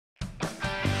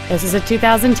This is a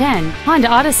 2010 Honda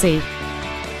Odyssey.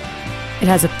 It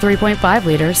has a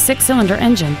 3.5-liter six-cylinder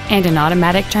engine and an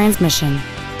automatic transmission.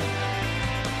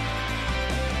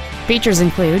 Features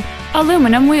include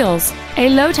aluminum wheels, a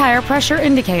low tire pressure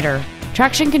indicator,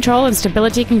 traction control and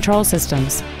stability control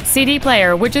systems, CD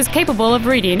player which is capable of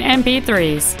reading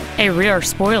MP3s, a rear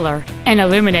spoiler, an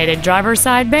illuminated driver's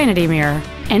side vanity mirror,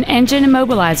 an engine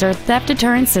immobilizer theft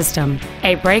deterrent system,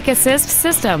 a brake assist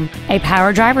system, a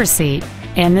power driver's seat,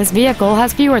 and this vehicle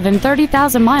has fewer than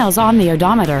 30,000 miles on the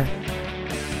odometer.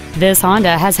 This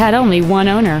Honda has had only one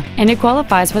owner, and it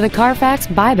qualifies for the Carfax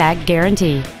buyback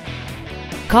guarantee.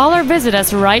 Call or visit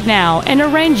us right now and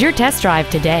arrange your test drive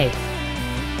today.